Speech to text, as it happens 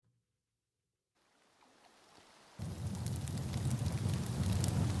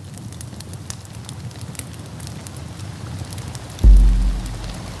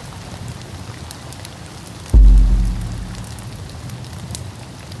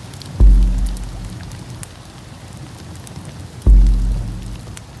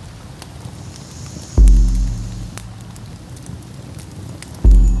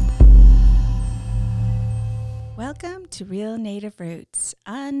to Real Native Roots,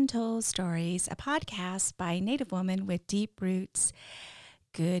 Untold Stories, a podcast by Native woman with deep roots.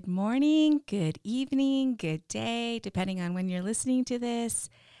 Good morning, good evening, good day, depending on when you're listening to this.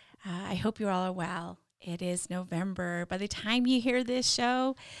 I hope you all are well. It is November. By the time you hear this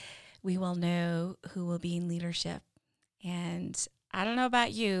show, we will know who will be in leadership. And I don't know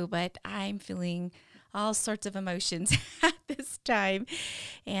about you, but I'm feeling all sorts of emotions at this time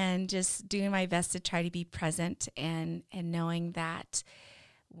and just doing my best to try to be present and knowing that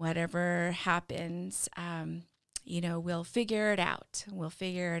whatever happens, we'll figure it out. We'll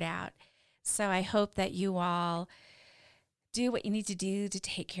figure it out. So I hope that you all do what you need to do to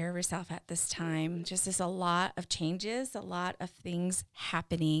take care of yourself at this time. Just there's a lot of changes, a lot of things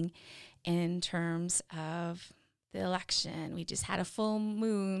happening in terms of the election. We just had a full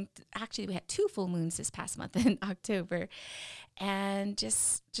moon. Actually, we had 2 full moons this past month in October, and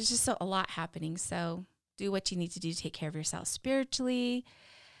just a lot happening. So do what you need to do to take care of yourself spiritually,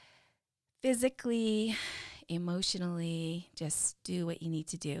 physically, emotionally. Just do what you need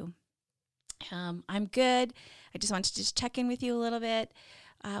to do. I'm good. I just want to just check in with you a little bit.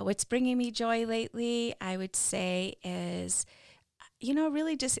 What's bringing me joy lately, I would say, is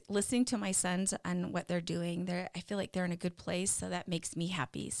really just listening to my sons and what they're doing. I feel like they're in a good place, so that makes me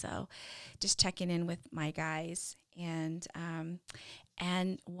happy. So just checking in with my guys. And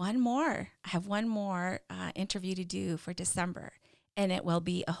one more. I have one more interview to do for December, and it will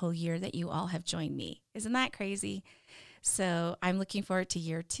be a whole year that you all have joined me. Isn't that crazy? So I'm looking forward to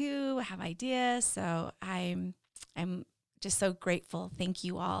year 2. I have ideas. So I'm just so grateful. Thank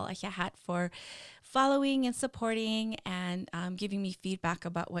you all, Ayahat, for following and supporting and giving me feedback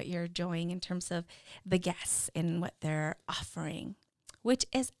about what you're doing in terms of the guests and what they're offering, which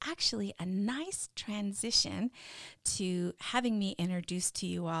is actually a nice transition to having me introduce to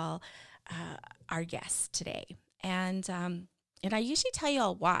you all our guests today. And I usually tell you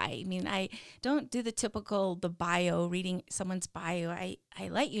all why. I mean, I don't do the typical, reading someone's bio. I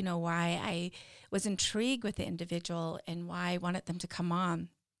let you know why I was intrigued with the individual and why I wanted them to come on.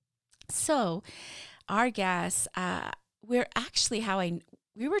 So our guests, we're actually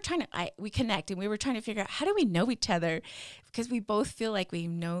we connect and we were trying to figure out how do we know each other, because we both feel like we've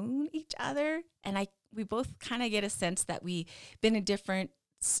known each other. And we both kind of get a sense that we've been in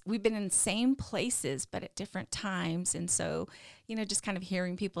the same places, but at different times. And so, just kind of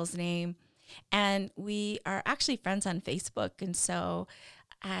hearing people's name. And we are actually friends on Facebook. And so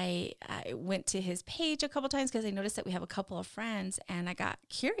I went to his page a couple times because I noticed that we have a couple of friends, and I got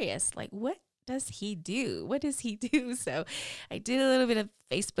curious, like, what does he do? What does he do? So I did a little bit of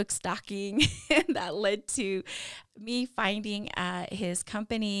Facebook stalking, and that led to me finding his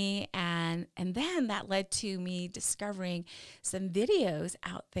company, and then that led to me discovering some videos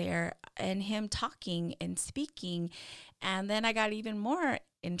out there and him talking and speaking. And then I got even more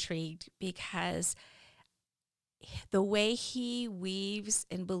intrigued because the way he weaves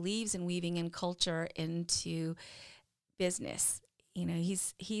and believes in weaving in culture into business.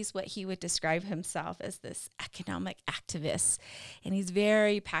 He's what he would describe himself as, this economic activist, and he's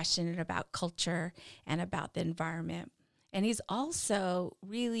very passionate about culture and about the environment. And he's also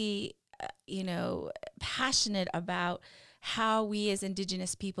really, passionate about how we as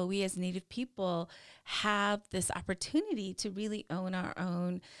Indigenous people, we as Native people, have this opportunity to really own our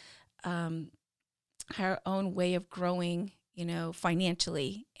own way of growing,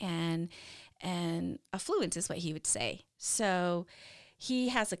 financially and affluence is what he would say. So he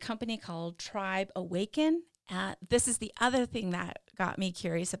has a company called Tribe Awaken. This is the other thing that got me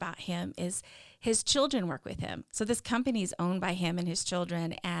curious about him is his children work with him. So this company is owned by him and his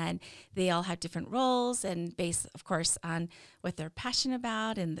children, and they all have different roles and based, of course, on what they're passionate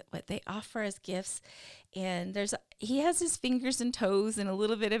about and what they offer as gifts. And he has his fingers and toes in a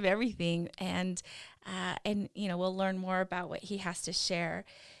little bit of everything. And we'll learn more about what he has to share.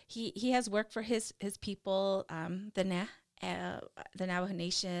 He has worked for his people, the Navajo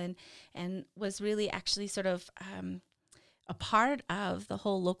Nation, and was really actually sort of a part of the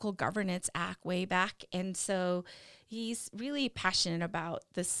whole Local Governance Act way back. And so he's really passionate about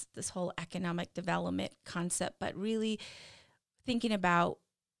this whole economic development concept, but really thinking about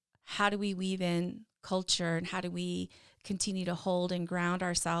how do we weave in culture and how do we continue to hold and ground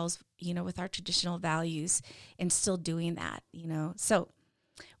ourselves, with our traditional values and still doing that, So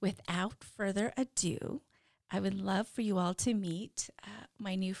without further ado, I would love for you all to meet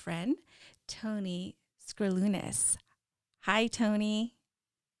my new friend, Tony Skralunas. Hi, Tony.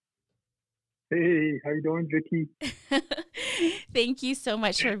 Hey, how you doing, Vicky? Thank you so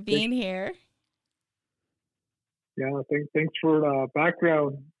much for being here. Yeah, thanks for the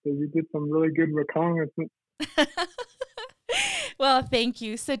background. So you did some really good reconnaissance. Well, thank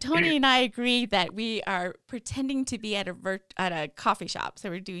you. So Tony and I agree that we are pretending to be at a coffee shop. So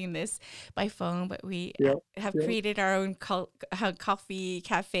we're doing this by phone, but we Yeah, have yeah. created our own coffee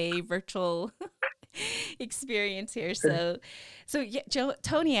cafe virtual experience here. And So yeah,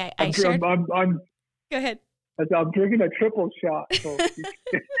 Tony, I I'm dr- shared. I'm Go ahead. I'm drinking a triple shot, so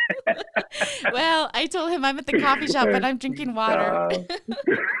Well, I told him I'm at the coffee shop, but I'm drinking water. uh,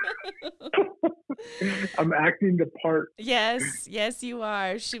 I'm acting the part. Yes, yes, you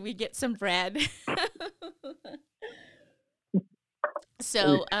are. Should we get some bread? It's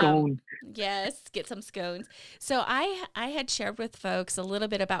So, gone. yes, get some scones. So I had shared with folks a little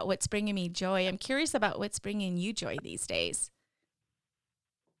bit about what's bringing me joy. I'm curious about what's bringing you joy these days.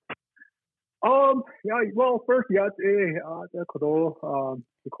 Yeah, well, first, yes, the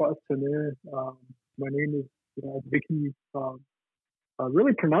question is, my name is, Vicky,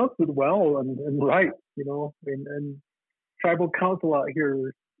 really pronounced it well and right, and tribal council out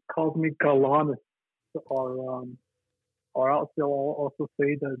here calls me Galanis, or, or else they'll also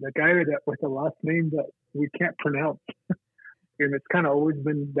say the guy that with the last name that we can't pronounce. And it's kind of always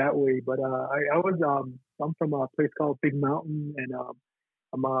been that way. But I'm from a place called Big Mountain, and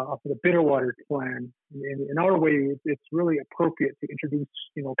I'm of the Bitterwater clan. In our way, it's really appropriate to introduce,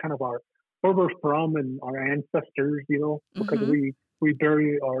 kind of where we're from and our ancestors, because Mm-hmm. we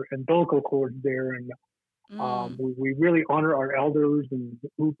bury our umbilical cords there, and Mm. we really honor our elders and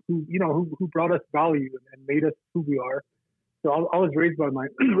who brought us value and made us who we are. So I was raised by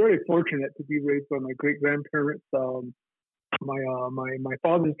very fortunate to be raised by my great grandparents. My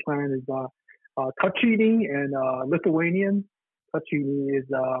father's clan is Kachini and Lithuanian. Kachini is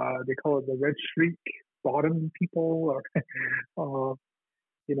they call it the Red Streak Bottom people, or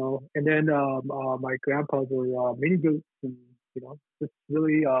and then my grandpas are mini goats, and just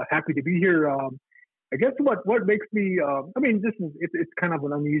really happy to be here. I guess what makes me I mean, this is it's kind of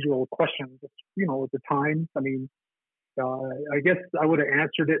an unusual question, just, at the time. I mean, I guess I would have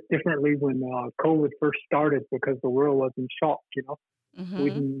answered it differently when COVID first started, because the world was in shock. We Mm-hmm.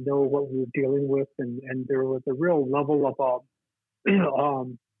 didn't know what we were dealing with, and there was a real level of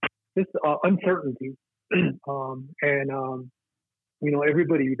um, just uncertainty, and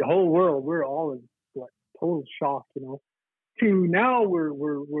everybody, the whole world, we're all in like total shock. To now we're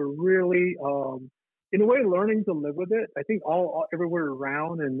really in a way learning to live with it. I think all everywhere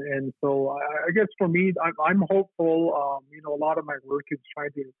around, and so I guess for me, I'm hopeful. A lot of my work is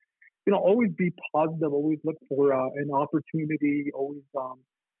trying to always be positive, always look for an opportunity, always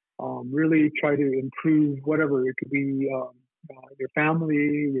really try to improve whatever it could be, your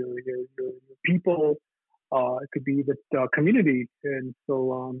family, your people. It could be the community, and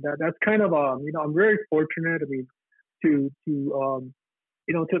so that's kind of I'm very fortunate. I mean, to to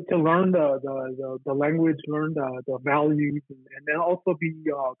learn the language, learn the values, and then also be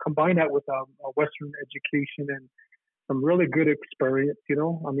combine that with a Western education and some really good experience. I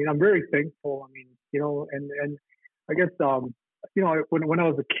mean, I'm very thankful. I mean, and I guess when I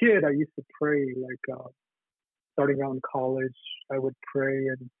was a kid, I used to pray, like starting out in college, I would pray,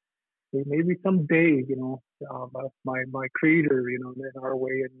 and maybe someday, my creator, in our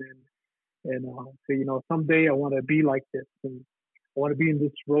way, and say, someday I want to be like this, and I want to be in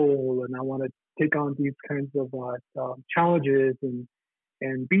this role, and I want to take on these kinds of challenges, and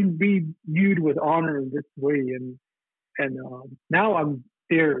be viewed with honor in this way. And now I'm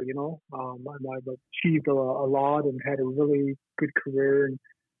there. I've achieved a lot and had a really good career, and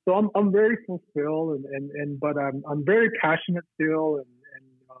so I'm very fulfilled, and but I'm very passionate still, and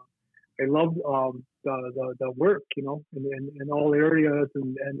I love the work, in all areas,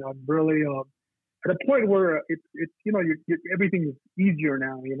 and I'm really at a point where it's everything is easier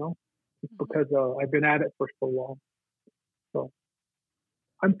now, just because I've been at it for so long. So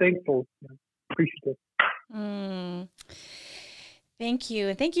I'm thankful, appreciative. Mm. Thank you.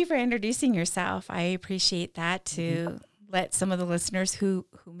 And thank you for introducing yourself. I appreciate that, Mm-hmm. to let some of the listeners who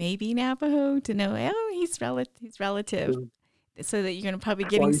may be Navajo to know, oh, he's relative, So, so that you're going to probably well,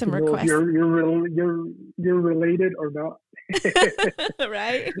 getting you some can know if requests. you're related or not.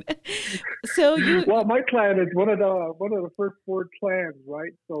 Right? So you, Well, my clan is one of the first four clans,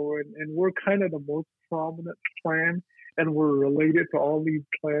 right? So, and we're kind of the most prominent clan, and we're related to all these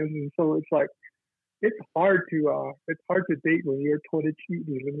clans, and so it's like it's hard to date when you're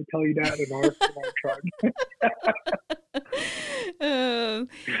Toinechini. Let me tell you that in our tribe. oh,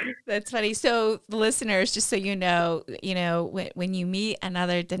 that's funny. So the listeners, just so you know, when you meet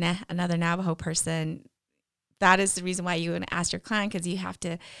another Navajo person, that is the reason why you want to ask your client, because you have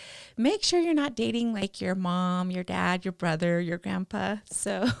to make sure you're not dating like your mom, your dad, your brother, your grandpa.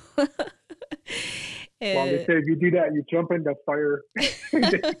 So, Well, they Uh, say if you do that, you jump in the fire.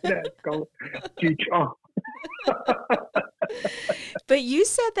 That's called Jichong. but you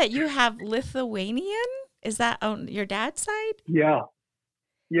said that you have Lithuanian? Is that on your dad's side? Yeah.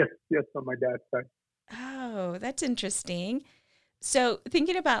 Yes. Yes. On my dad's side. Oh, that's interesting. So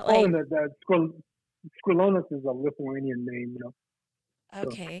thinking about Oh, like, and Squilonis is a Lithuanian name, So,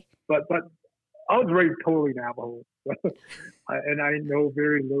 okay. but I was raised totally Navajo, and I know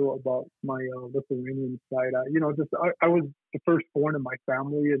very little about my Lithuanian side. I was the firstborn in my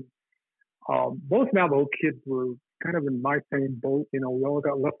family, and both Navajo kids were kind of in my same boat. We all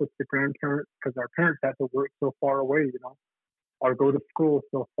got left with the grandparents because our parents had to work so far away, or go to school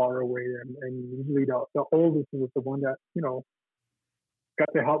so far away, and usually the oldest was the one that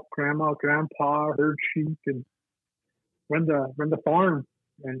got to help grandma, grandpa, herd sheep, and run the farm.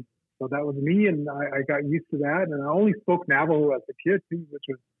 And so that was me, and I got used to that. And I only spoke Navajo as a kid too, which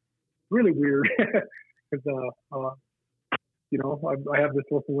was really weird because I have this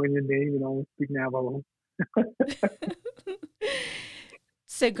Lithuanian name and I only speak Navajo.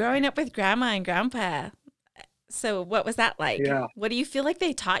 So growing up with grandma and grandpa, so what was that like? Yeah. What do you feel like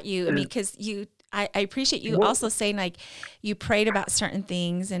they taught you? I mean, because I appreciate you Well, also saying like you prayed about certain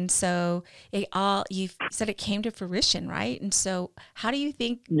things, and so you said it came to fruition, right? And so, how do you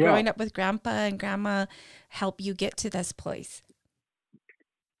think yeah. growing up with grandpa and grandma help you get to this place?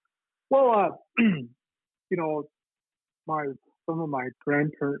 Well, you know, my some of my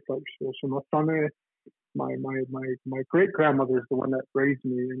grandparents, like Shimosane, my great grandmother is the one that raised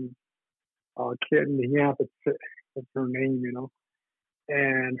me, and Kit and yeah, that's her name,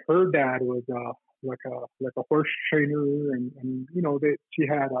 and her dad was like a horse trainer, and that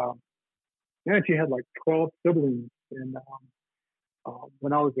she had like 12 siblings, and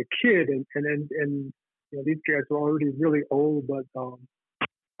when I was a kid, and these guys were already really old, but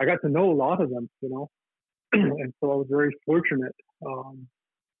I got to know a lot of them, and so I was very fortunate. Um,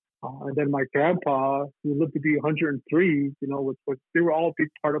 and then my grandpa, who lived to be 103, they were all a big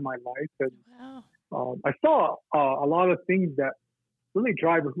part of my life, and Wow. I saw a lot of things that really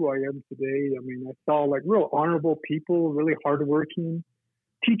drive who I am today. I mean, I saw like real honorable people, really hardworking,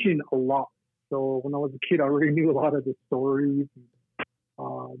 teaching a lot. So when I was a kid, I already knew a lot of the stories.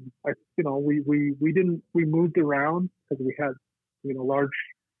 We moved around because we had, large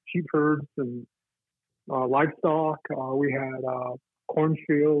sheep herds and livestock. We had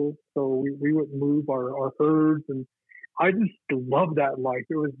cornfields, so we would move our herds, and I just loved that life.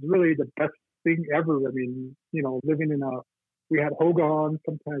 It was really the best thing ever. I mean, living we had hogan.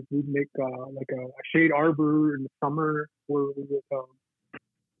 Sometimes we'd make like a shade arbor in the summer where we would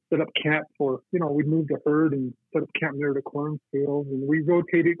set up camp for, we'd move the herd and set up camp near the cornfields, and we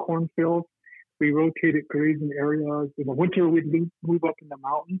rotated cornfields. We rotated grazing areas. In the winter, we'd move up in the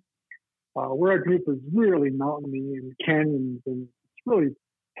mountains. Where I grew up was really mountainy and canyons, and it's really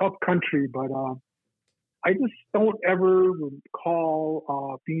tough country. But I just don't ever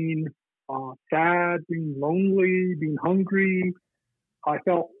recall being sad, being lonely, being hungry. I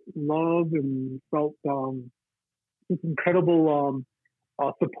felt love and felt this incredible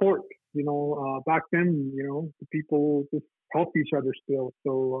support. Back then, the people just helped each other still.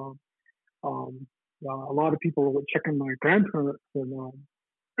 So a lot of people would check on my grandparents, and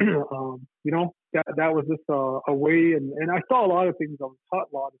that was just a way. And I saw a lot of things. I was taught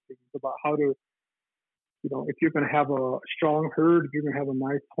a lot of things about how to, if you're going to have a strong herd, if you're going to have a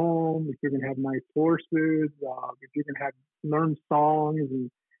nice home, if you're going to have nice horses, if you're going to learn songs and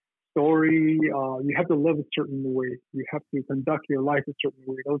story, you have to live a certain way. You have to conduct your life a certain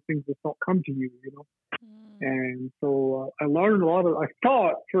way. Those things just don't come to you. Mm. And so I learned I saw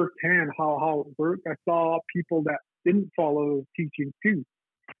it firsthand how it worked. I saw people that didn't follow teaching too,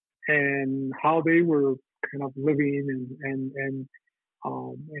 and how they were kind of living and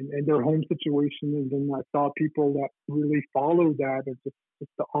their home situation. And then I saw people that really followed that, and just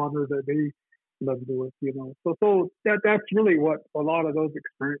the honor that they lived with. So that's really what a lot of those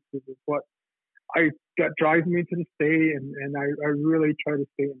experiences is what that drives me to this day, and I really try to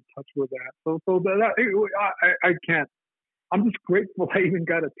stay in touch with that. So I can't. I'm just grateful I even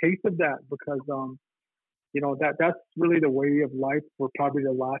got a taste of that, because that's really the way of life for probably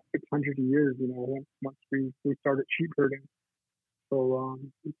the last 600 years. Once we started sheep herding, so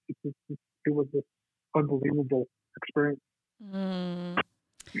it was this unbelievable experience. Mm.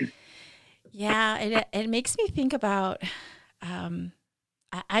 Yeah, it makes me think about.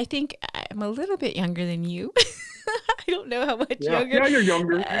 I think I'm a little bit younger than you. I don't know how much Yeah, younger. yeah, you're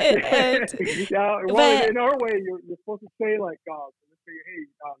younger. Yeah, well, But in our way, you're supposed to say like, let's say, hey,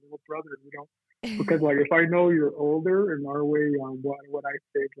 little brother, because like if I know you're older, in our way, what I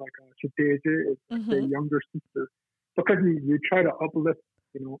say is like chiteje is like the Hmm. younger sister, because you try to uplift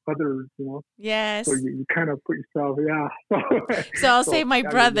others, so Yes. you kind of put yourself, yeah. So So I'll say so yeah,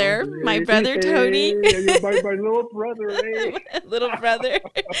 you're younger, my hey, brother Tony. hey, you're my little brother, hey. My little brother.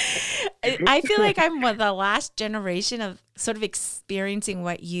 I feel like I'm one of the last generation of sort of experiencing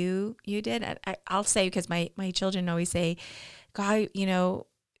what you did. I'll say because my children always say, "God,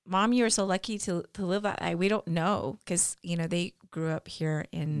 Mom, you were so lucky to live that life." We don't know because they grew up here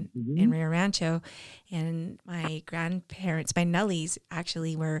in Hmm. Rio Rancho, and my grandparents, my Nullies,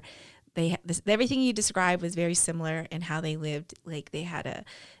 actually were everything you described was very similar in how they lived. Like they had a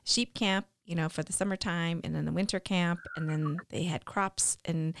sheep camp, for the summertime, and then the winter camp, and then they had crops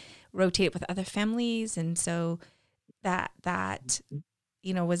and rotated with other families, and so that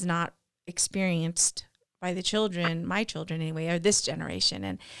was not experienced by the children, my children anyway, or this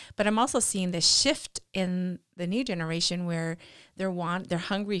generation. But I'm also seeing this shift in the new generation where they're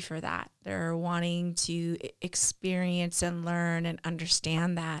hungry for that. They're wanting to experience and learn and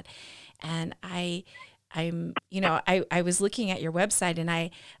understand that. And I was looking at your website, and I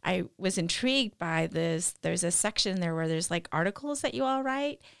was intrigued by this. There's a section there where there's like articles that you all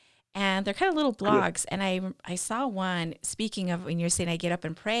write, and they're kind of little Yeah. blogs. And I saw one, speaking of when you're saying I get up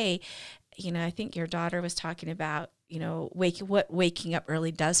and pray, I think your daughter was talking about, what waking up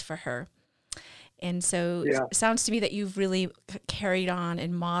early does for her. And so Yeah. it sounds to me that you've really carried on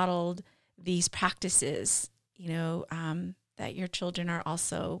and modeled these practices, that your children are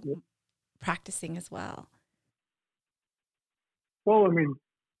also Yeah. practicing as well. Well, I mean,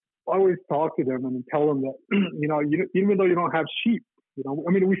 I always talk to them and tell them that even though you don't have sheep,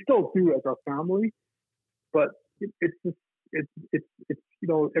 I mean, we still do as our family, but it's just it's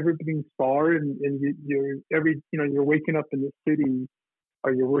everything's far, and you're waking up in the city,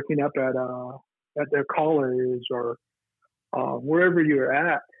 or you're waking up at their college, or wherever you're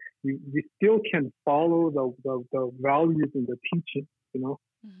at. You still can follow the values and the teaching. You know,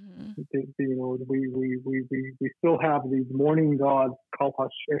 Mm-hmm. we still have these morning gods called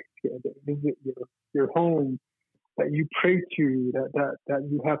Hashek that visit your home, that you pray to, that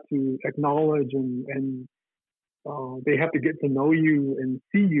you have to acknowledge, and they have to get to know you and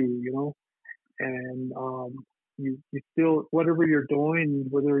see you, and you still, whatever you're doing,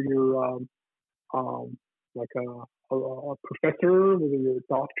 whether you're like a professor, whether you're a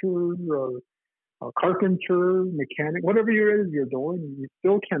doctor or a carpenter, mechanic, whatever you're doing, you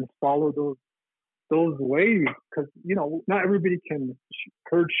still can follow those ways, because not everybody can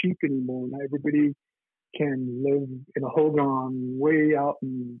herd sheep anymore. Not everybody can live in a hogan way out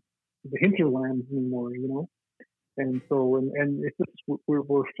in the hinterlands anymore. And so, and it's just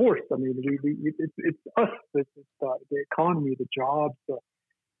we're forced. I mean, it's us. It's the economy, the jobs, the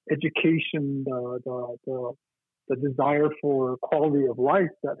education, the desire for quality of life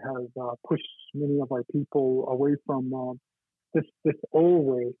that has pushed many of our people away from this old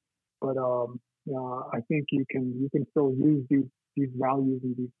way. But I think you can still use these values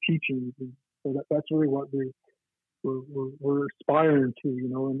and these teachings, and so that's really what we're aspiring to,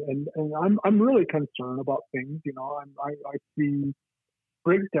 and I'm really concerned about things. I see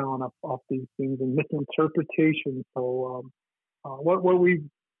breakdown of these things and misinterpretation. So what we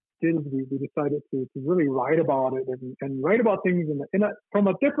did is we decided to really write about it, and write about things from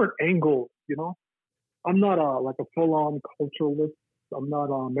a different angle. I'm not like a full on culturalist. I'm not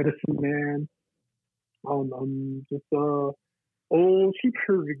a medicine man. I'm just a old sheep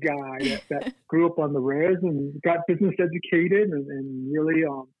herder guy that grew up on the res and got business educated, and really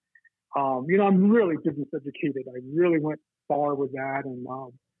I'm really business educated. I really went far with that, and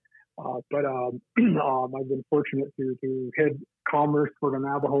but I've been fortunate to head commerce for the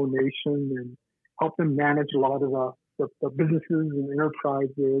Navajo Nation and help them manage a lot of the businesses and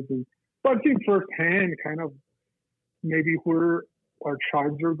enterprises, and so I've seen firsthand kind of maybe where our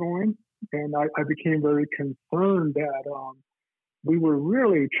tribes are going, and I became very concerned that we were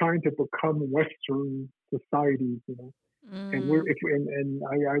really trying to become Western societies, and we're Mm. if and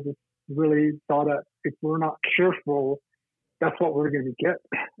I just really thought that if we're not careful, that's what we're going to get,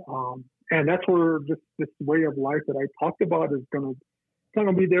 and that's where just this way of life that I talked about is going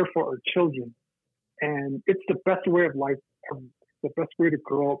to be there for our children, and it's the best way of life ever. It's the best way to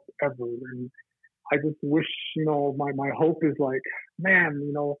grow up ever, and I just wish, my hope is like, man,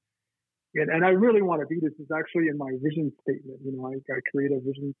 and I really want to do this. Is actually in my vision statement. I create a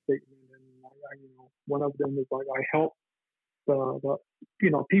vision statement, and one of them is like I help the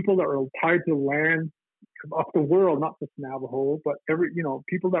people that are tied to the land of the world, not just Navajo, but every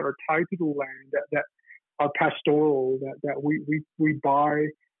people that are tied to the land, that are pastoral, that we buy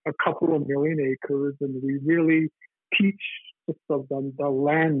a couple of million acres, and we really teach just the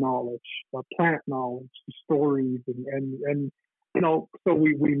land knowledge, the plant knowledge, the stories, and so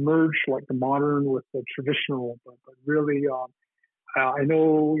we merge like the modern with the traditional, but really, I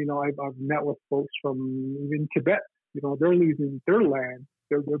know, I've met with folks from even Tibet. They're losing their land.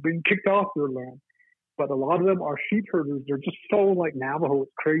 They're being kicked off their land. But a lot of them are sheep herders. They're just so like Navajo.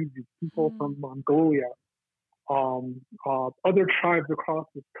 It's crazy. People from Mongolia, other tribes across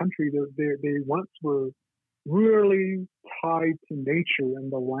this country. They once were really tied to nature and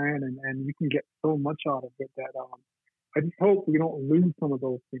the land, and you can get so much out of it that I just hope we don't lose some of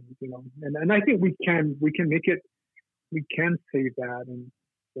those things. And I think we can make it, we can save that, and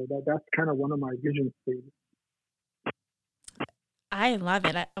so that's kind of one of my vision statements. I love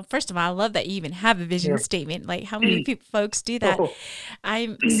it. First of all, I love that you even have a vision Yeah. statement. Like, how many folks do that? Oh,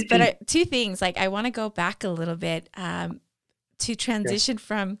 Two things. Like, I want to go back a little bit to yeah. transition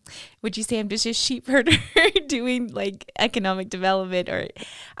from. Would you say I'm just a sheep herder doing like economic development, or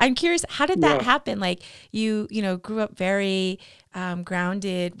I'm curious, how did that Yeah. happen? Like, grew up very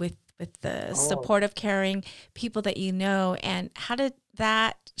grounded with the Oh. support of caring people that you know, and how did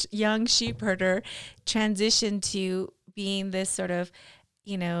that young sheep herder transition to being this sort of,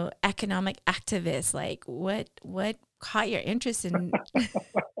 economic activist? Like, what caught your interest in?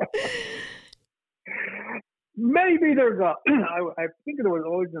 Maybe there's I think there was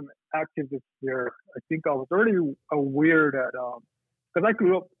always an activist there. I think I was already aware that, because I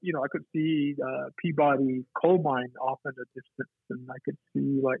grew up, I could see Peabody coal mine off in the distance, and I could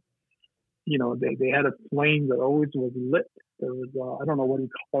see like, they had a flame that always was lit. There was, I don't know what you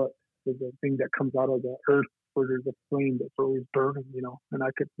call it. There's a thing that comes out of the earth where there's a flame that's always burning. And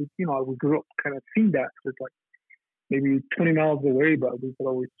I could, we grew up kind of seeing that. It's like maybe 20 miles away, but we could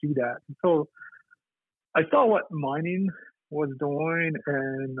always see that. And so I saw what mining was doing,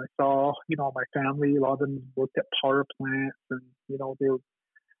 and I saw, my family, a lot of them worked at power plants, and,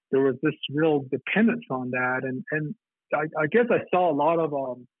 there was this real dependence on that. And I guess I saw a lot of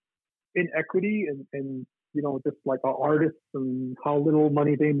inequity and just like our artists and how little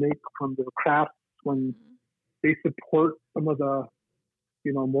money they make from their crafts when they support some of the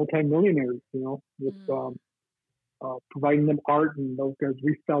multimillionaires, with providing them art, and those guys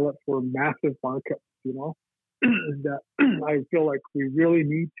resell it for massive markups. That I feel like we really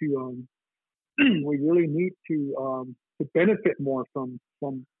need to benefit more from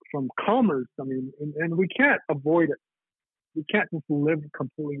commerce. I mean, and we can't avoid it. We can't just live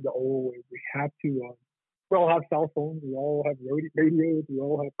completely the old way. We have to. We all have cell phones. We all have radios. We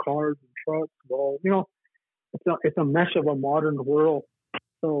all have cars and trucks. We all, it's a mesh of a modern world.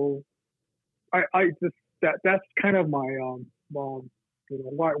 So I just that's kind of my why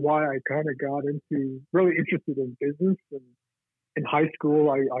I kind of got into really interested in business. And in high school,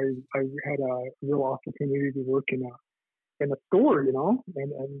 I had a real opportunity to work in a store, and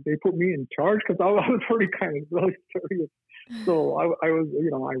they put me in charge because I was already kind of really serious. So I was,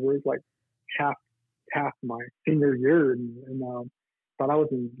 I worked like half my senior year, and but I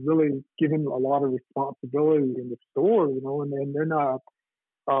wasn't really given a lot of responsibility in the store, and then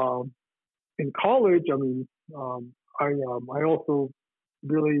in college, I mean, I also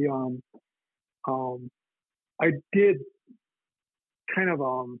really I did kind of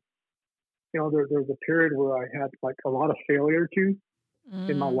there's a period where I had like a lot of failure too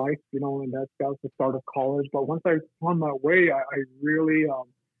in my life, and that was the start of college. But once I found my way, I really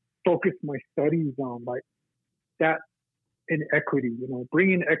focused my studies on like that inequity,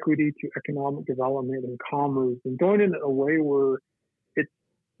 bringing equity to economic development and commerce, and doing it in a way where it's,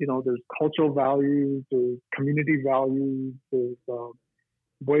 there's cultural values, there's community values, there's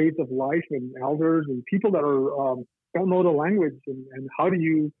ways of life and elders and people that are don't know the language, and how do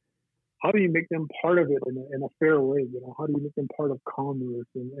you make them part of it in a fair way? How do you make them part of commerce?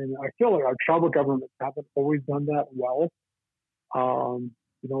 And I feel like our tribal governments haven't always done that well.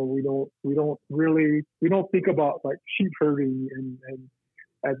 We don't think about like sheep herding and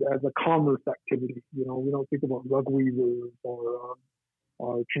as a commerce activity. We don't think about rug weavers or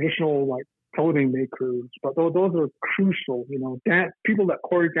traditional like clothing makers, but those are crucial. Dance people that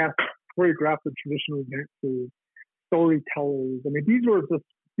choreograph the traditional dances, storytellers. I mean, these were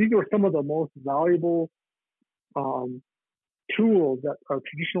some of the most valuable tools that our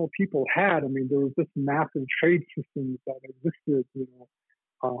traditional people had. I mean, there was this massive trade system that existed,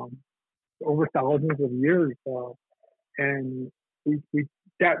 over thousands of years, and we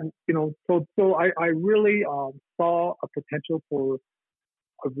that so I really saw a potential for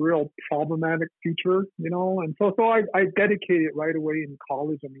a real problematic future, and so I dedicated right away in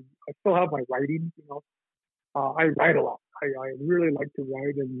college. I mean, I still have my writing, I write a lot. I really like to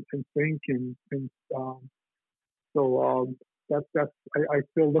write and think and so that's I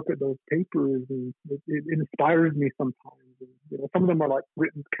still look at those papers and it inspires me sometimes. And, some of them are like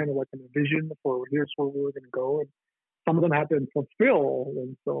written kind of like in a vision for here's where we're going to go, and some of them have been fulfilled.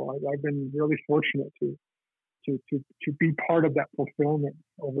 And so I've been really fortunate to be part of that fulfillment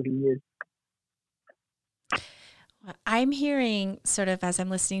over the years. I'm hearing sort of as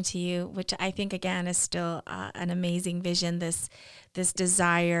I'm listening to you, which I think again is still an amazing vision. This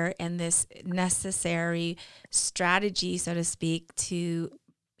desire and this necessary strategy, so to speak, to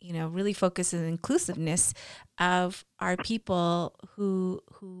really focus on inclusiveness of our people who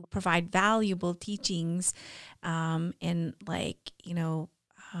provide valuable teachings in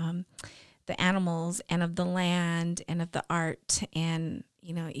the animals and of the land and of the art and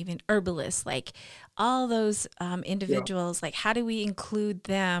even herbalists, like all those individuals, like how do we include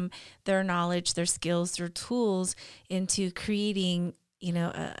them, their knowledge, their skills, their tools into creating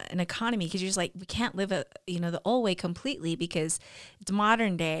an economy? Because you're just like, we can't live the old way completely because it's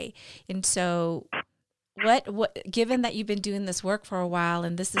modern day. And so what given that you've been doing this work for a while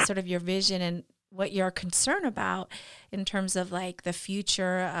and this is sort of your vision and what you're concerned about in terms of like the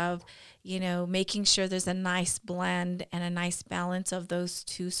future of, making sure there's a nice blend and a nice balance of those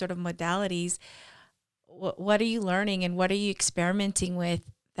two sort of modalities. What are you learning and what are you experimenting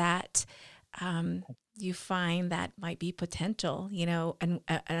with that you find that might be potential, and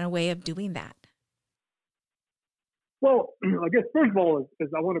a way of doing that? Well, I guess first of all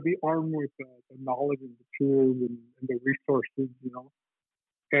is I want to be armed with the knowledge and the tools and the resources,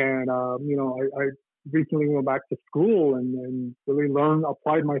 And, I recently went back to school and really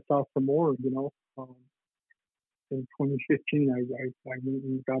applied myself some more, In 2015, I went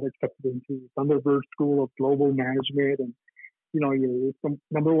and got accepted into Thunderbird School of Global Management and, it's the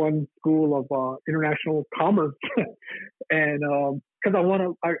number one school of international commerce. And because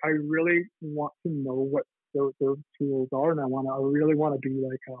I really want to know what those tools are. And I really want to be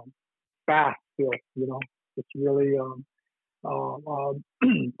like fast still, it's really,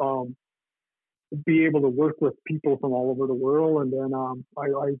 be able to work with people from all over the world. And then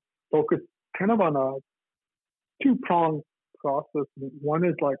I focus kind of on a two-pronged process. One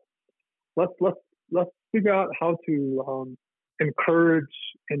is like, let's figure out how to encourage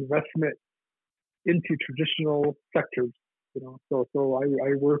investment into traditional sectors. So I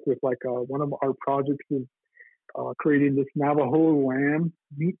work with like one of our projects is creating this Navajo lamb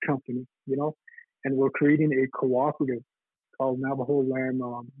meat company, and we're creating a cooperative called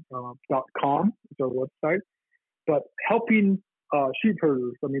NavajoLamb.com. It's our website. But helping sheep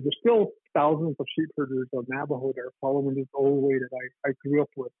herders. I mean, there's still thousands of sheep herders of Navajo that are following this old way that I grew up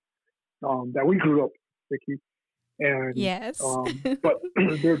with, that we grew up, Vicki. And yes, but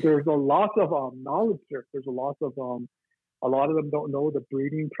there's a lot of knowledge there. There's a lot of them don't know the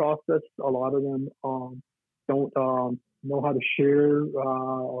breeding process. A lot of them don't know how to shear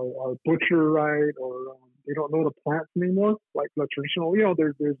or butcher right, or they don't know the plants anymore, like the traditional.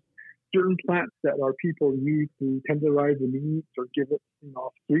 There's certain plants that our people use to tenderize the meat or give it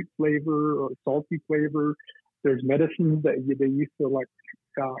sweet flavor or salty flavor. There's medicines that they used to like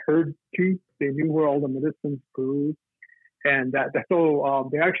herd to. They knew where all the medicines grew, and so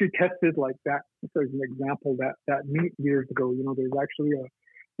they actually tested like that. As an example, that meat years ago. There's actually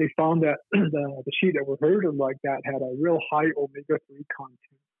they found that the sheep that were herded like that had a real high omega-3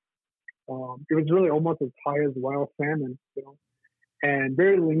 content. It was really almost as high as wild salmon, and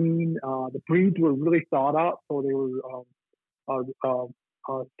very lean. The breeds were really thought out, so they were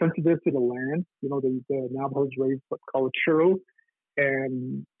sensitive to the land. The Navajos raise what's called churro,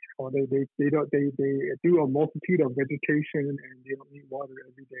 and they do a multitude of vegetation, and they don't need water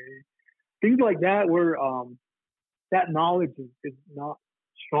every day. Things like that, where that knowledge is not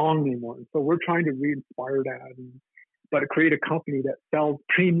strong anymore. So we're trying to re-inspire that, but create a company that sells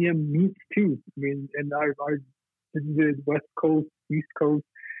premium meats too. I mean, and I visited West Coast, East Coast.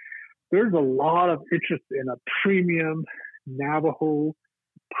 There's a lot of interest in a premium Navajo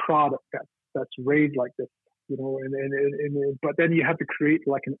product that's raised like this, but then you have to create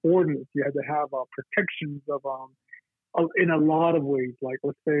like an ordinance. You have to have protections of in a lot of ways. Like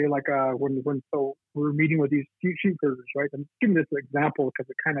let's say like when so we're meeting with these sheep herders, right? I'm giving this example because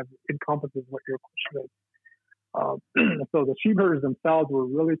it kind of encompasses what your question is. So the sheep herders themselves were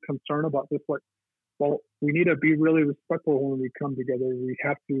really concerned about this. Like, well, we need to be really respectful when we come together. We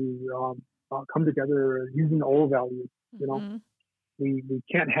have to come together using all values. Mm-hmm. We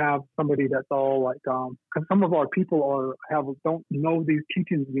can't have somebody that's all like because some of our people don't know these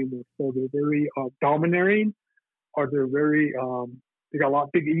teachings anymore, so they're very domineering, or they're very they got a lot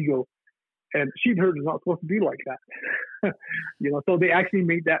of big ego, and sheep herd is not supposed to be like that. So they actually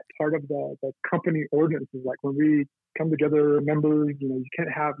made that part of the company ordinances. Like when we come together, members, you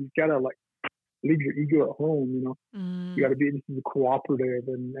gotta like leave your ego at home. You Mm. gotta be, this is a cooperative.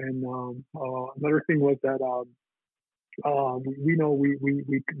 And another thing was that we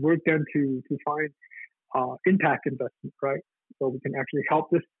worked then to find impact investment, right? So we can actually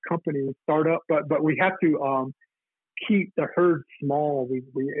help this company start up, but we have to keep the herd small.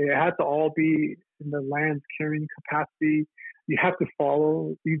 It has to all be in the land's carrying capacity. You have to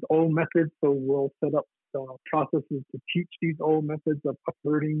follow these old methods. So we'll set up processes to teach these old methods of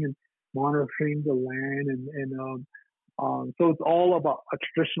herding and monitoring the land, so it's all about a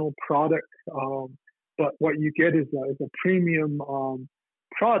traditional product. But what you get is a premium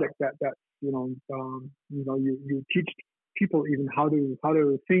product that you teach people even how to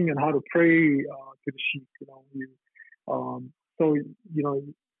sing and how to pray to the sheep. So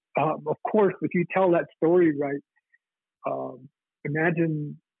of course, if you tell that story right,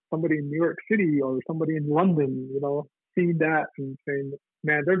 imagine somebody in New York City or somebody in London, seeing that and saying,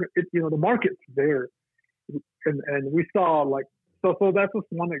 "Man, the market's there," and we saw like so that's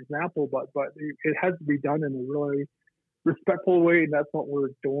just one example, but it has to be done in a really respectful way, and that's what we're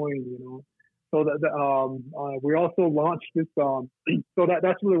doing. So that we also launched this. So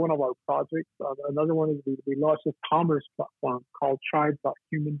that's really one of our projects. Another one is we launched this commerce platform called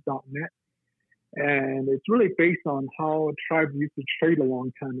tribes.humans.net, and it's really based on how tribes used to trade a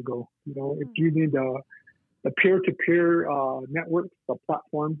long time ago. It's using the peer-to-peer networks, the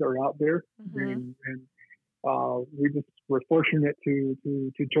platforms that are out there, Mm-hmm. and we're fortunate to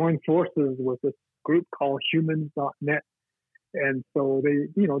join forces with this group called humans.net. And so they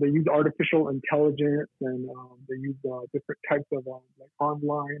use artificial intelligence, and they use different types of like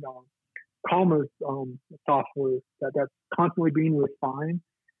online commerce software that's constantly being refined.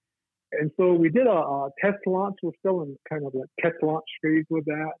 And so we did a test launch. We're still in kind of like test launch phase with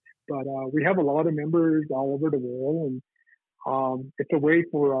that, but we have a lot of members all over the world, and it's a way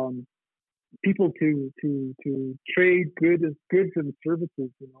for people to trade goods and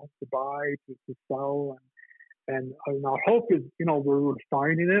services, to buy, to sell, and our hope is, we're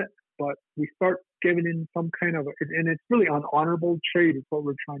refining it, but we start giving in some kind of, and it's really on honorable trade is what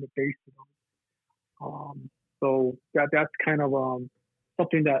we're trying to base it on. So that's kind of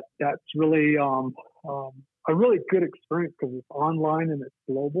something that's really a really good experience because it's online and it's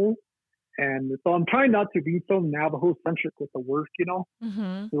global. And so I'm trying not to be so Navajo centric with the work.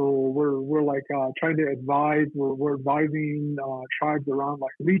 Mm-hmm. So we're like trying to advise. We're advising tribes around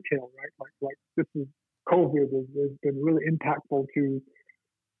like retail, right? Like this is COVID has been really impactful to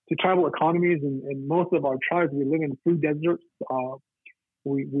tribal economies, and most of our tribes, we live in food deserts.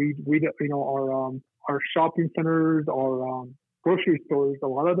 We our shopping centers, our grocery stores, a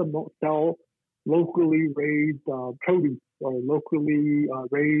lot of them don't sell locally raised produce or locally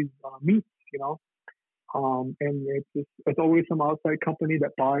raised meats. And it's always some outside company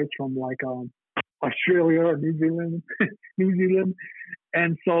that buys from like Australia or New Zealand, New Zealand.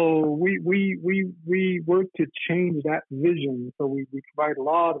 And so we work to change that vision. So we provide a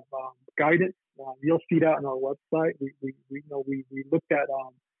lot of guidance. You'll see that on our website. We looked at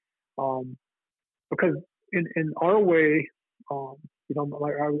because in our way,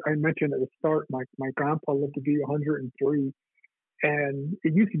 like I mentioned at the start, my grandpa lived to be 103, and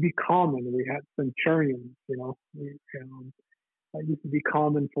it used to be common. We had centurions. It used to be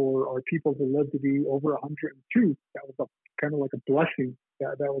common for our people to live to be over 102. That was kind of like a blessing.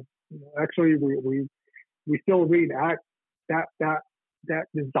 That was actually we still reenact that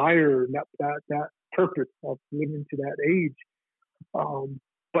desire, that purpose of living to that age.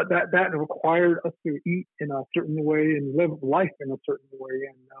 But that required us to eat in a certain way and live life in a certain way,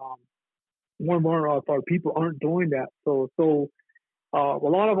 and more and more of our people aren't doing that. So a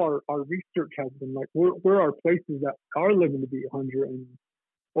lot of our research has been like, where are places that are living to be 100 and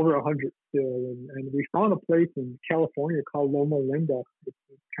over 100 still, and we found a place in California called Loma Linda. It's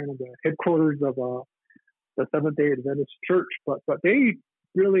kind of the headquarters of the Seventh Day Adventist Church, but they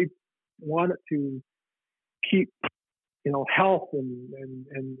really wanted to keep health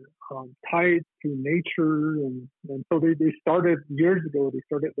and tied to nature, and so they started years ago. They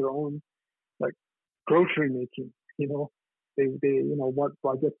started their own like grocery making. They what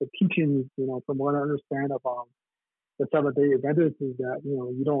I guess the teachings from what I understand of the Seventh Day Adventists is that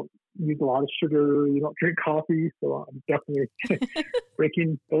you don't use a lot of sugar, you don't drink coffee, so I'm definitely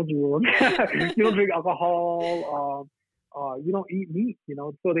breaking those rules. You don't drink alcohol. You don't eat meat,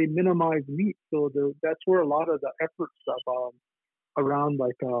 so they minimize meat. So that's where a lot of the efforts of around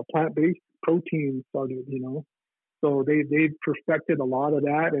like plant-based protein started. they perfected a lot of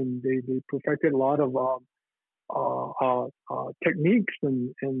that, and they perfected a lot of techniques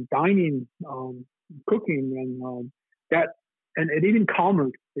and dining, cooking, and that, and even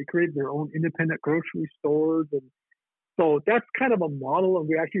commerce. They created their own independent grocery stores, and so that's kind of a model. And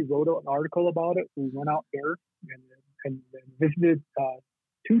we actually wrote an article about it. We went out there and visited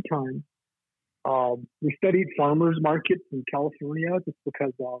 2 times. We studied farmers markets in California just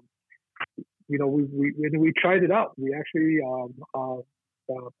because we tried it out. We actually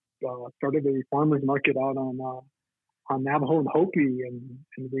started a farmers market out on Navajo and Hopi, and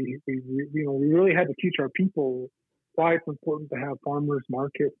we really had to teach our people why it's important to have farmers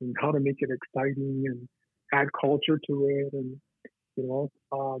markets and how to make it exciting and add culture to it, and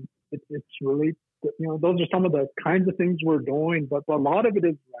it's really, those are some of the kinds of things we're doing, but a lot of it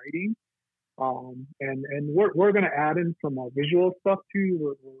is writing. And we're going to add in some visual stuff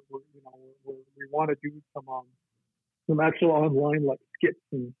too. We want to do some actual online like skits,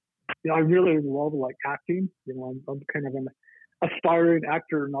 and I really love like acting. I'm kind of an aspiring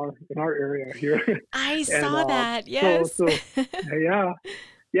actor in our area here. I And saw that. Yes. so yeah.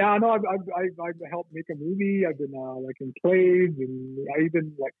 Yeah, I know. I've helped make a movie. I've been like in plays, and I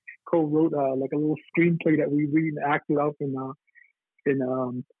even like co-wrote like a little screenplay that we reenacted out in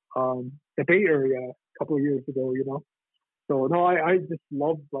the Bay Area a couple of years ago. So no, I just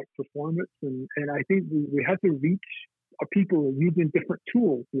love like performance, and I think we have to reach people using different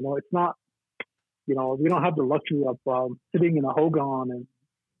tools. It's not, we don't have the luxury of sitting in a hogan and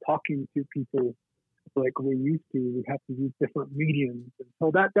talking to people like we used to. We have to use different mediums, and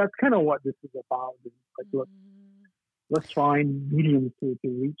so that's kind of what this is about. Is like, let's find mediums to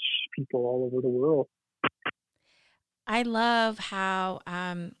reach people all over the world. I love how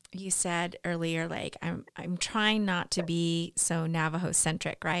you said earlier, like I'm trying not to be so Navajo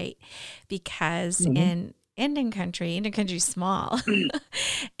centric, right? Because Mm-hmm. in Indian country is small,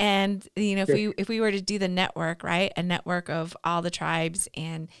 and Yes. if we were to do the network, right, a network of all the tribes,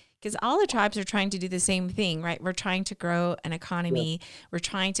 and because all the tribes are trying to do the same thing, right? We're trying to grow an Yeah. economy. We're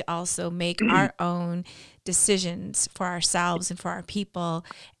trying to also make our own decisions for ourselves and for our people.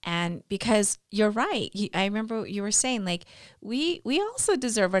 And because you're right, I remember you were saying like we also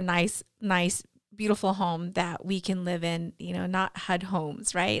deserve a nice beautiful home that we can live in, not HUD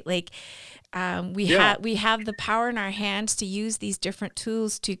homes, right? Like Yeah. we have the power in our hands to use these different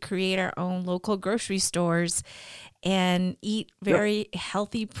tools to create our own local grocery stores and eat Yep. very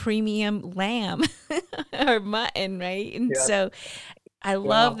healthy premium lamb or mutton, right? And Yeah. so I Yeah.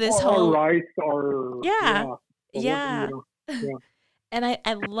 love this Or whole, rice, or yeah, yeah. Or what, yeah. yeah. And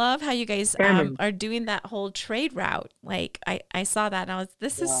I love how you guys Salmon. are doing that whole trade route. Like I saw that and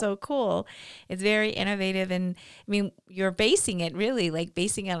this is Yeah. so cool. It's very innovative. And I mean, you're basing it really like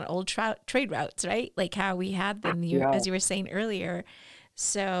basing it on old trade routes, right? Like how we had them, Yeah. as you were saying earlier.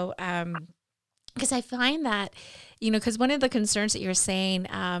 So, because I find that, because one of the concerns that you're saying,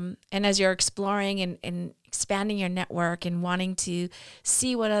 and as you're exploring and expanding your network and wanting to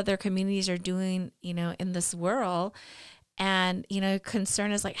see what other communities are doing, in this world, and,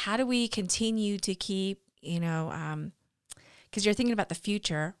 concern is like, how do we continue to keep, because you're thinking about the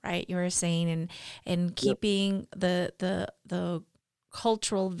future, right? You were saying, and Yep. keeping the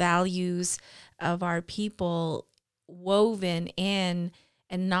cultural values of our people woven in,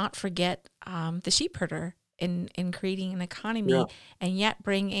 and not forget the sheep herder in creating an Yeah. economy, and yet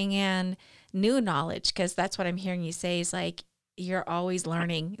bringing in new knowledge, because that's what I'm hearing you say is like you're always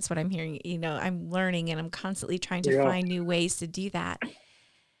learning. It's what I'm hearing. I'm learning and I'm constantly trying to Yeah. find new ways to do that.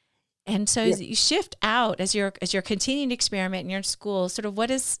 And so Yeah. as you shift out, as you're continuing to experiment in your school, sort of what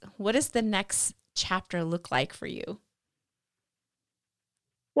does the next chapter look like for you?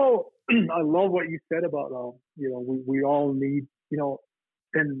 Well, I love what you said about we all need,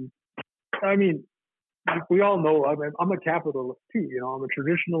 and I mean, we all know. I'm a capitalist too. I'm a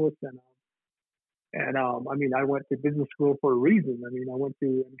traditionalist, and I mean, I went to business school for a reason. I mean, I went to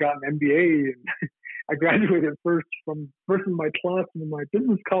and got an MBA, and I graduated first in my class in my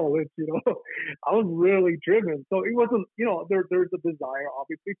business college. I was really driven. So it wasn't, there's a desire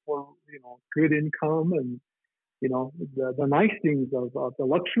obviously for good income, and the nice things of the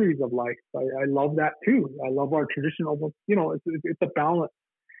luxuries of life. I love that too. I love our traditional. It's a balance,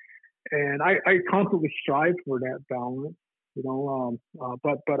 and I constantly strive for that balance.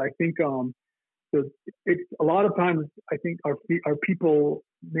 But I think so it's a lot of times I think our people,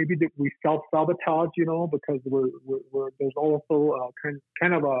 maybe that we self sabotage, because there's also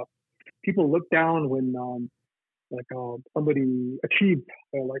kind of a people look down when somebody achieves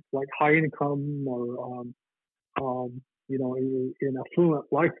like high income, or in affluent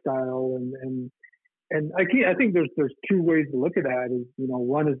lifestyle, I think there's two ways to look at that. Is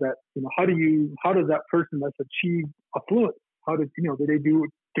one is that how does that person that's achieved affluence, how does do they do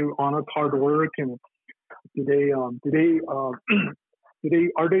it through honest hard work, and do they do they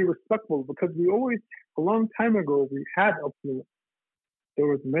are they respectful? Because we always, a long time ago, we had affluence. There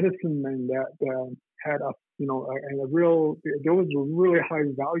was medicine men that had a real, there was really high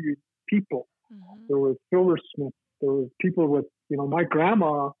valued people. Mm-hmm. There was silversmiths. There was people with my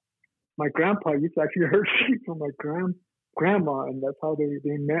grandpa used to actually herd sheep from my grandma, and that's how they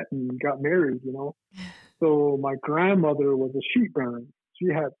met and got married. So my grandmother was a sheep baron. She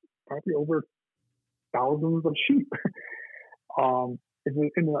had probably over thousands of sheep. And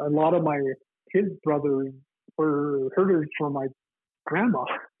a lot of his brothers were herders for my grandma.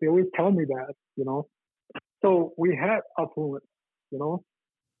 They always tell me that. So we had affluence, you know,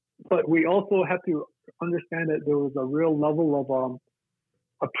 but we also have to understand that there was a real level of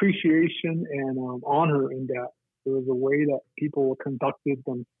appreciation and honor in that. There was a way that people conducted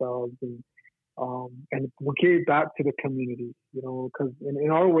themselves, and we gave back to the community, because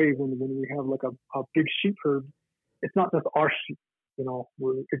in our way, when we have like a big sheep herd, it's not just our sheep,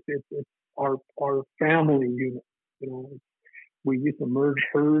 it's our family unit, we used to merge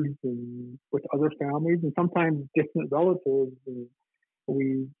herds and with other families and sometimes distant relatives, and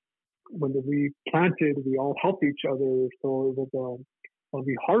when we planted, we all helped each other. So it was when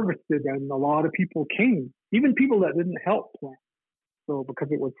we harvested, and a lot of people came, even people that didn't help plant. So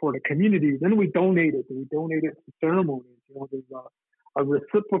because it was for the community, then we donated. We donated to ceremonies. There's a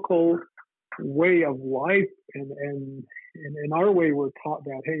reciprocal way of life, and in our way, we're taught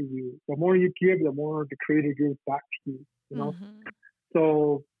that hey, the more you give, the more the Creator gives back to you. Mm-hmm.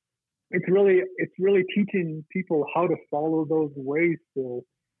 So it's really teaching people how to follow those ways still,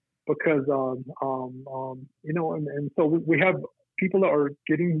 because and so we have people that are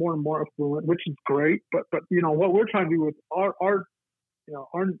getting more and more affluent, which is great. But what we're trying to do with our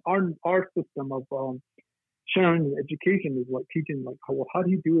system of sharing education is like teaching how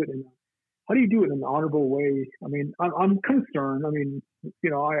do you do it in an honorable way. I mean, I'm concerned. I mean,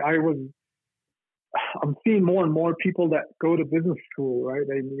 I'm seeing more and more people that go to business school, right?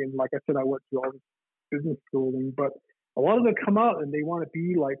 Like I said, I went through all this business schooling, but a lot of them come out and they want to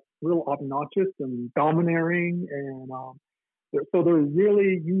be like real obnoxious and domineering, and so they're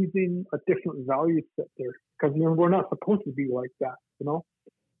really using a different value set there, because we're not supposed to be like that,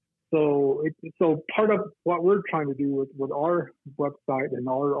 So part of what we're trying to do with our website and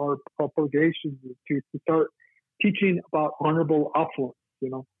our propagation is to start teaching about honorable affluence.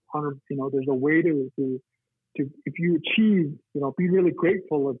 There's a way to if you achieve, be really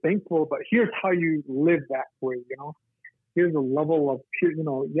grateful and thankful. But here's how you live that way. Here's a level of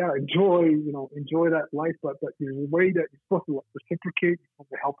enjoy that life. But there's a way that you're supposed to reciprocate. You're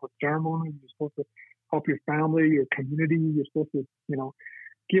supposed to help with ceremony. You're supposed to help your family, your community. You're supposed to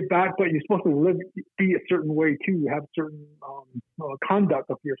give back, but you're supposed to be a certain way too. You have certain conduct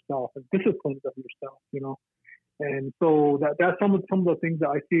of yourself and disciplines of yourself, And so that's some of the things that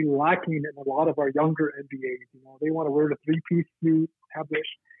I see lacking in a lot of our younger MBAs. They want to wear the 3-piece suit, have this,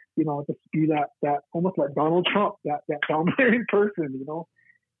 just be that almost like Donald Trump, that dominating person,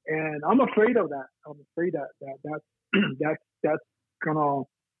 And I'm afraid of that. I'm afraid that's gonna,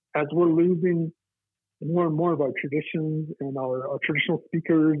 as we're losing more and more of our traditions and our traditional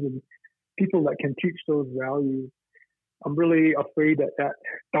speakers and people that can teach those values, I'm really afraid that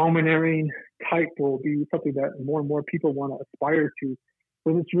domineering type will be something that more and more people want to aspire to,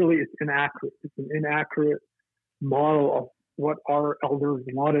 but it's inaccurate. It's an inaccurate model of what our elders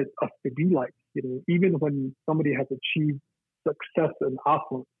wanted us to be like, even when somebody has achieved success and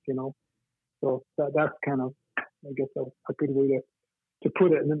affluence, So that's kind of, I guess, a good way to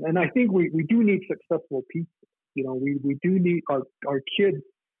put it. And I think we do need successful people. We do need our kids.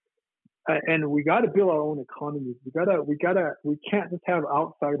 And we got to build our own economies. We can't just have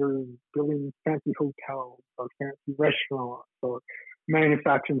outsiders building fancy hotels or fancy restaurants or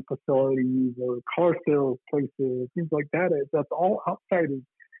manufacturing facilities or car sales places, things like that. That's all outsiders.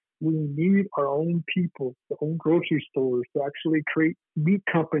 We need our own people, our own grocery stores to actually create meat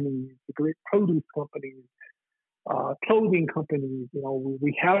companies, to create produce companies, clothing companies.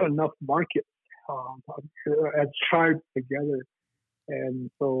 We have enough markets as tribes together. And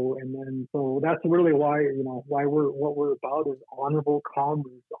so that's really why what we're about is honorable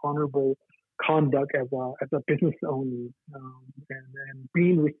commerce, honorable conduct as a business owner, and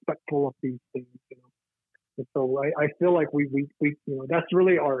being respectful of these things. And so I feel like we that's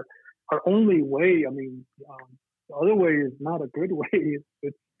really our only way. I mean, the other way is not a good way.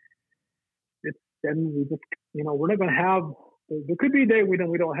 It's then we just we're not going to have. There could be a day we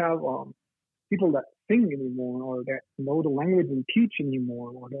don't have people that sing anymore, or that know the language we teach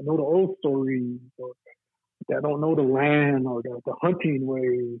anymore, or that know the old stories, or that don't know the land, or the hunting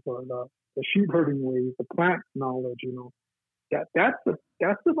ways, or the sheep herding ways, the plant knowledge. That's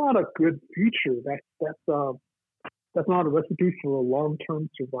not a good future. That's not a recipe for a long term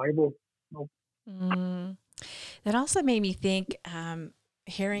survival. You Mm. That also made me think,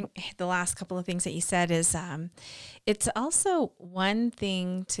 hearing the last couple of things that you said is, it's also one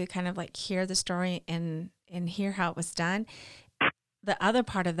thing to kind of like hear the story and hear how it was done. The other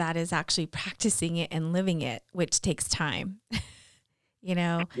part of that is actually practicing it and living it, which takes time. you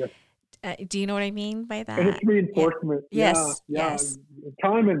know, know? do you know what I mean by And it's that? Yeah. reinforcement. Yeah, Yes. yeah. Yes.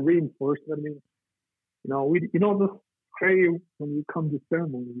 Time and reinforcement. I mean, you don't just pray when you come to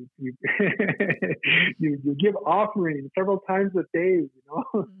ceremony. You give offerings several times a day.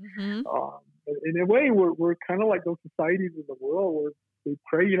 Hmm. In a way, we're kind of like those societies in the world where they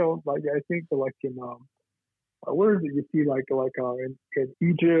pray. Like I think like in where is it you see in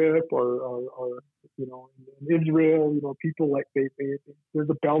Egypt or in Israel, people like they there's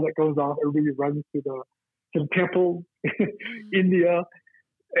a bell that goes off, everybody runs to the temple. India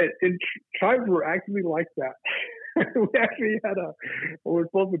and tribes were actually like that. We actually we're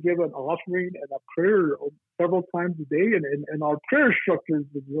supposed to give an offering and a prayer several times a day, and our prayer structures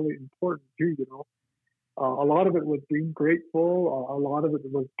was really important too. A lot of it was being grateful. A lot of it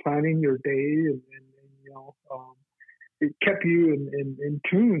was planning your day, it kept you in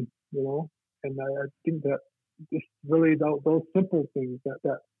tune. And I think that just really those simple things that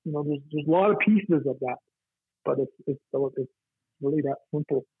there's a lot of pieces of that, but it's really that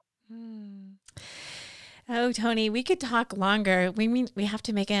simple. Mm. Oh, Tony, we could talk longer. We have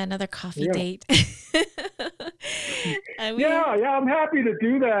to make another coffee Yeah. date. Yeah, yeah, I'm happy to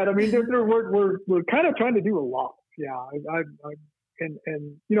do that. I mean, we're kind of trying to do a lot. Yeah, I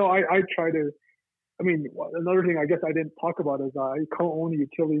try to. I mean, another thing I guess I didn't talk about is I co-own a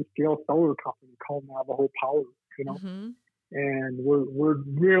utility scale solar company called Navajo Power. Mm-hmm. And we're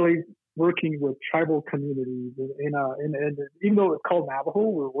really working with tribal communities, and even though it's called Navajo,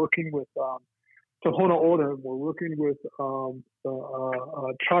 we're working with Tohono O'odham. We're working with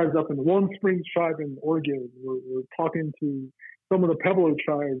tribes up in Warm Springs tribe in Oregon. We're talking to some of the Pueblo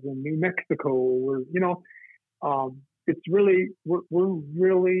tribes in New Mexico. It's really we're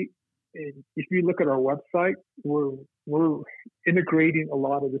really, if you look at our website, we're integrating a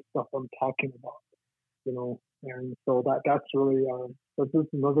lot of the stuff I'm talking about. And so that's really so this is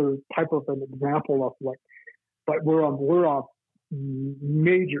another type of an example of like, but we're on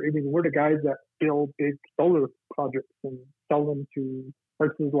major. I mean, we're the guys that build big solar projects and sell them to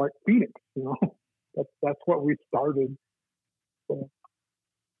places like Phoenix. That's what we started. So.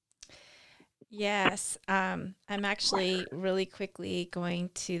 Yes, I'm actually really quickly going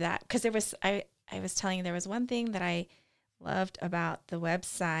to that because I was telling you there was one thing that I loved about the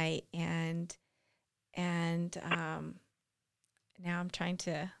website and now I'm trying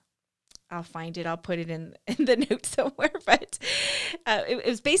to. I'll find it. I'll put it in the notes somewhere. But it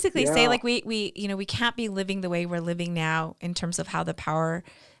was basically say Yeah, like we can't be living the way we're living now in terms of how power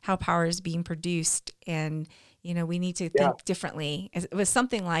is being produced, and we need to yeah. think differently. It was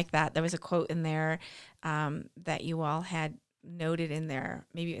something like that. There was a quote in there that you all had noted in there.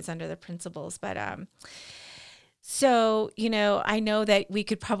 Maybe it was under the principles, but so, I know that we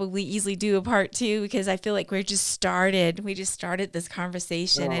could probably easily do a part two because I feel like we just started this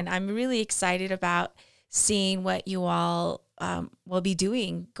conversation, Yeah. and I'm really excited about seeing what you all will be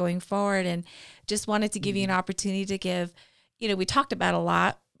doing going forward. And just wanted to give you an Mhm. opportunity to give, we talked about a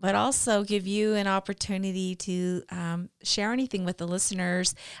lot, but also give you an opportunity to share anything with the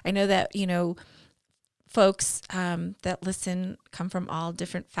listeners. I know that, folks that listen come from all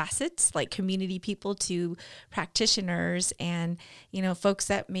different facets, like community people to practitioners, and folks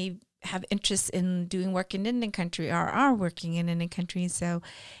that may have interests in doing work in Indian country or are working in Indian country. So,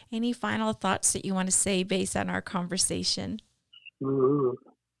 any final thoughts that you want to say based on our conversation? Mhm.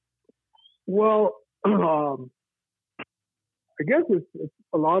 Well, I guess it's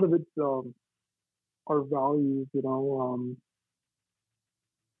a lot of it's our values.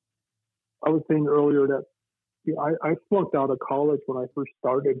 I was saying earlier that I flunked out of college when I first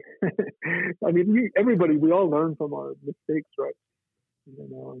started. I mean, we all learn from our mistakes, right?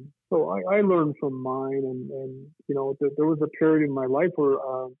 So I learned from mine, and there was a period in my life where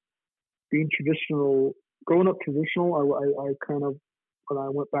being traditional, growing up traditional, I kind of when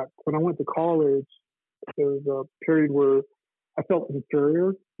I went to college, there was a period where I felt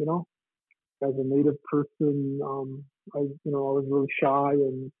inferior, as a native person. I was really shy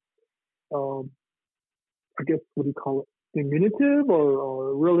and um, I guess what do you call it, diminutive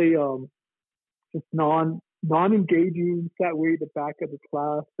or really just non-engaging, sat way at the back of the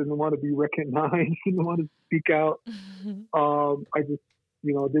class, didn't want to be recognized, didn't want to speak out. I just,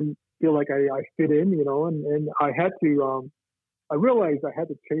 didn't feel like I fit in, and I had to, I realized I had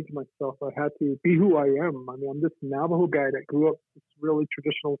to change myself. I had to be who I am. I mean, I'm this Navajo guy that grew up this really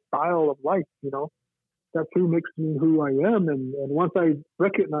traditional style of life, That's who makes me who I am. And once I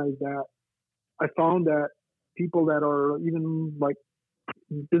recognized that, I found that people that are even like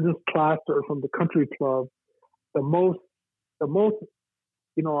business class or from the country club, the most,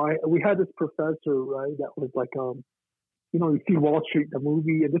 we had this professor, right, that was like, you see Wall Street, the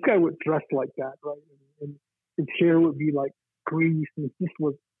movie, and this guy would dress like that, right? And his hair would be like grease, and he just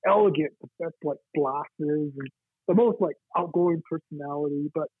was elegant, the best like glasses, and the most like outgoing personality.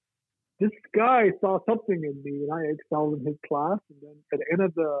 But this guy saw something in me, and I excelled in his class. And then at the end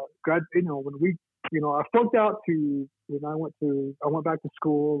of the grad, when we, I flunked out to when I went back to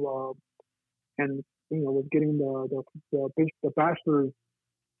school, and was getting the bachelor's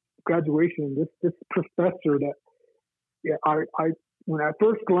graduation. This professor that, I when I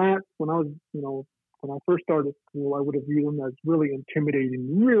first glanced, when I first started school, I would have viewed him as really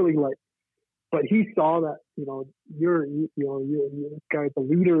intimidating, really like. But he saw that, you're this guy's a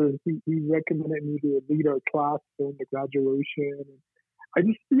leader, and he recommended me to lead our class during the graduation. And I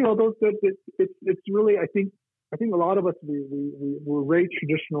just, it's really, I think a lot of us, we're raised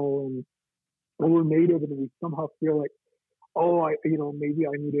traditional and we're native, and we somehow feel like, maybe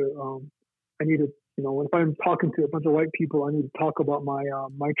I need to, if I'm talking to a bunch of white people, I need to talk about my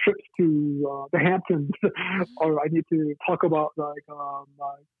trips to the Hamptons, or I need to talk about like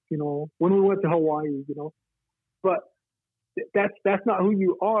when we went to Hawaii, But that's not who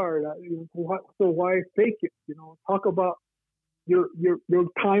you are. So why fake it? Talk about your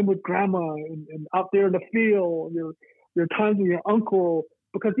time with grandma and out there in the field, your times with your uncle,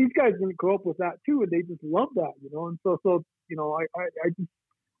 because these guys didn't grow up with that too, and they just love that, And so I just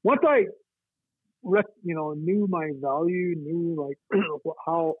once I knew my value, knew like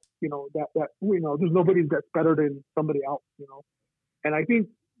how that there's nobody that's better than somebody else, And I think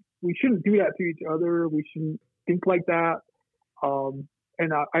we shouldn't do that to each other. We shouldn't think like that.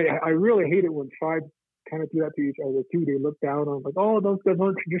 And I really hate it when tribes kind of do that to each other too. They look down on like, oh, those guys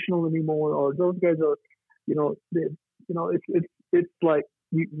aren't traditional anymore, or those guys are, it's like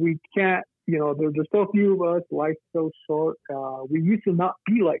we can't. There's so few of us. Life's so short. We used to not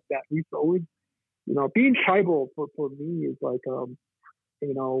be like that. We used to always. Being tribal for me is like,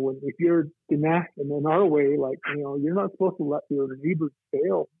 if you're in our way, like, you're not supposed to let your neighbors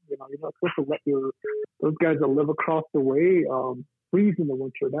fail. You're not supposed to let those guys that live across the way freeze in the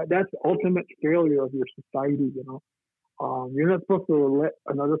winter. That's the ultimate failure of your society. You're not supposed to let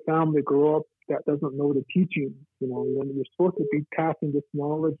another family grow up that doesn't know the teaching. You're supposed to be passing this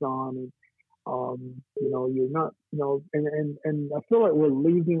knowledge on, and you're not, and I feel like we're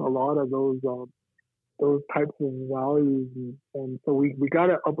losing a lot of those types of values, and so we got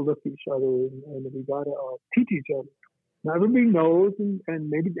to uplift each other, and we got to teach each other. Now everybody knows,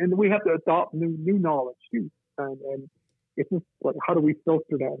 and we have to adopt new knowledge too, and it's just like, how do we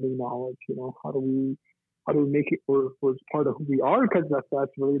filter that new knowledge? How do we make it where it's part of who we are, because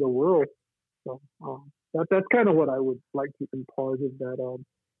that's really the world. So that's kind of what I would like to impart, is that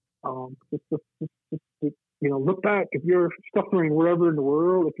just look back. If you're suffering wherever in the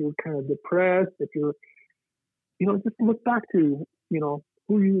world, if you're kind of depressed, if you're just look back to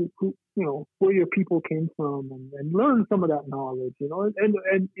where your people came from, and learn some of that knowledge,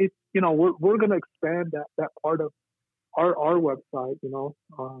 and it's we're going to expand that part of our website,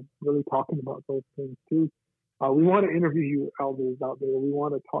 really talking about those things too. We want to interview you elders out there. We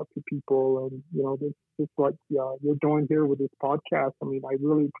want to talk to people, and this like you're doing here with this podcast. I mean, I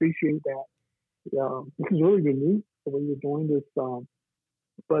really appreciate that. This is really unique the way you're doing this.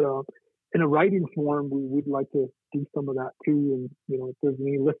 But in a writing form, we'd like to do some of that too. And if there's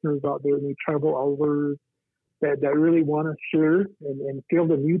any listeners out there, any tribal elders that really want to share and feel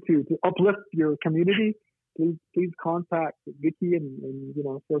the need to uplift your community, please contact Vicky, and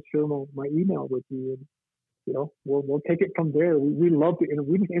she'll share my email with you. And we'll take it from there. We love to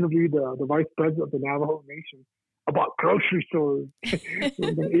interview. We just interviewed the vice president of the Navajo Nation about grocery stores.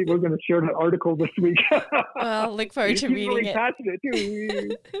 We're going to share that article this week. Well, look forward to reading really it. Passionate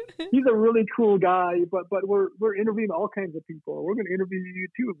too. He's a really cool guy, but we're interviewing all kinds of people. We're going to interview you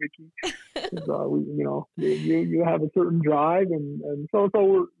too, Vicky. You have a certain drive, and so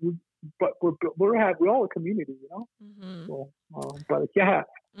we all a community, Mm-hmm. So, but yeah.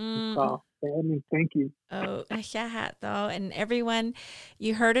 Thank you. Oh, yeah, though, and everyone,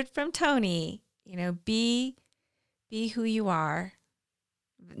 you heard it from Tony. Be who you are.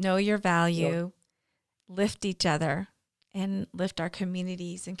 Know your value. lift each other and lift our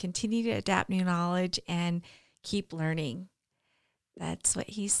communities and continue to adapt new knowledge and keep learning. That's what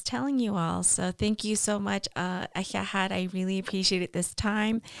he's telling you all. So thank you so much, Ahad. I really appreciate it this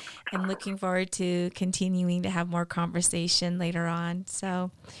time and looking forward to continuing to have more conversation later on.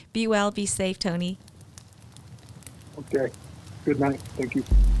 So be well, be safe, Tony. Okay. Good night. Thank you.